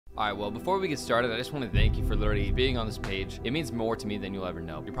Alright, well, before we get started, I just want to thank you for literally being on this page. It means more to me than you'll ever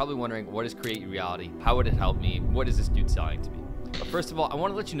know. You're probably wondering, what is Create Your Reality? How would it help me? What is this dude selling to me? But first of all, I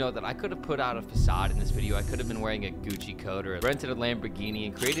want to let you know that I could have put out a facade in this video. I could have been wearing a Gucci coat or rented a Lamborghini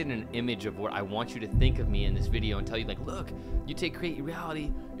and created an image of what I want you to think of me in this video and tell you, like, look, you take Create Your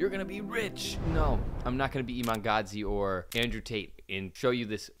Reality, you're gonna be rich. No, I'm not gonna be Iman Gadzhi or Andrew Tate and show you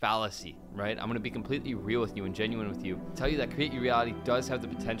this fallacy, right? I'm gonna be completely real with you and genuine with you. Tell you that Create Your Reality does have the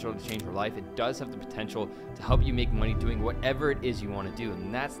potential to change your life. It does have the potential to help you make money doing whatever it is you want to do.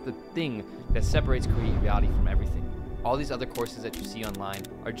 And that's the thing that separates Create Your Reality from everything. All these other courses that you see online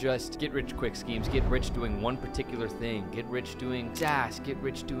are just get rich quick schemes, get rich doing one particular thing, get rich doing SaaS, get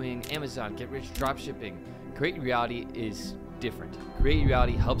rich doing Amazon, get rich drop shipping. Create Your Reality is different. Create Your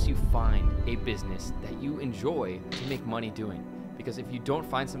Reality helps you find a business that you enjoy to make money doing. Because if you don't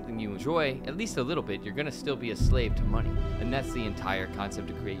find something you enjoy, at least a little bit, you're gonna still be a slave to money. And that's the entire concept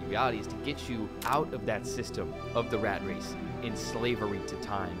of Create Your Reality, is to get you out of that system of the rat race in slavery to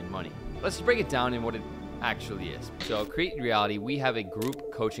time and money. Let's break it down in what it actually is. So Create Your Reality, we have a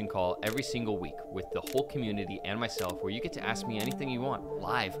group coaching call every single week with the whole community and myself, where you get to ask me anything you want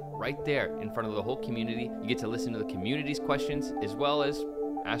live right there in front of the whole community. You get to listen to the community's questions as well as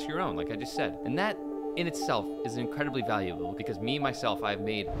ask your own, like I just said. And that in itself is incredibly valuable, because myself, I've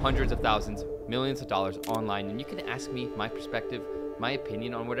made hundreds of thousands, millions of dollars online, and you can ask me my perspective, my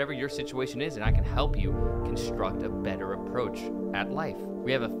opinion on whatever your situation is, and I can help you construct a better approach at life.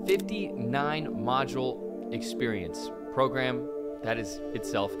 We have a 59 module experience program that is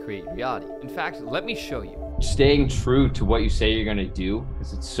itself Create Your Reality. In fact, let me show you. Staying true to what you say you're gonna do,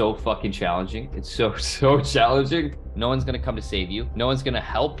 because it's so fucking challenging. It's so challenging. No one's gonna come to save you. No one's gonna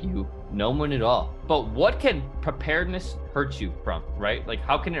help you. No one at all. But what can preparedness hurt you from, right? Like,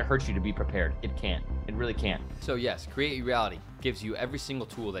 how can it hurt you to be prepared? It can't. It really can't. So yes, Create Your Reality gives you every single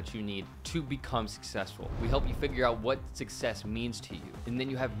tool that you need to become successful. We help you figure out what success means to you. And then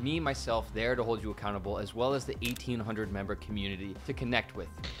you have myself there to hold you accountable, as well as the 1,800 member community to connect with.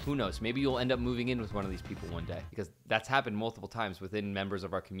 Who knows, maybe you'll end up moving in with one of these people one day, because that's happened multiple times within members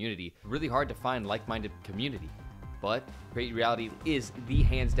of our community. Really hard to find like-minded community. But Create Your Reality is the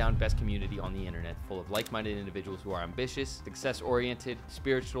hands down best community on the internet, full of like-minded individuals who are ambitious, success-oriented,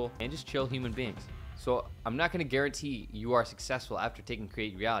 spiritual, and just chill human beings. So I'm not gonna guarantee you are successful after taking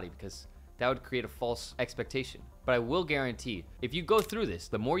Create Your Reality, because that would create a false expectation. But I will guarantee, if you go through this,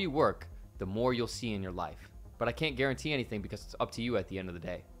 the more you work, the more you'll see in your life. But I can't guarantee anything, because it's up to you at the end of the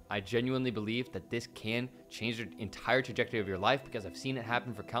day. I genuinely believe that this can change the entire trajectory of your life, because I've seen it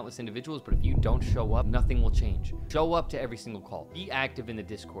happen for countless individuals. But if you don't show up, nothing will change. Show up to every single call. Be active in the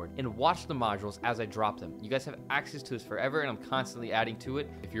Discord and watch the modules as I drop them. You guys have access to this forever, and I'm constantly adding to it.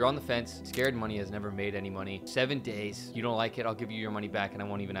 If you're on the fence, scared money has never made any money. 7 days, you don't like it, I'll give you your money back, and I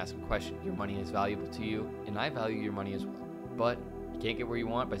won't even ask a question. Your money is valuable to you, and I value your money as well. But you can't get where you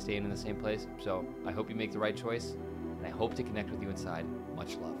want by staying in the same place. So I hope you make the right choice, and I hope to connect with you inside.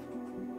 Much love.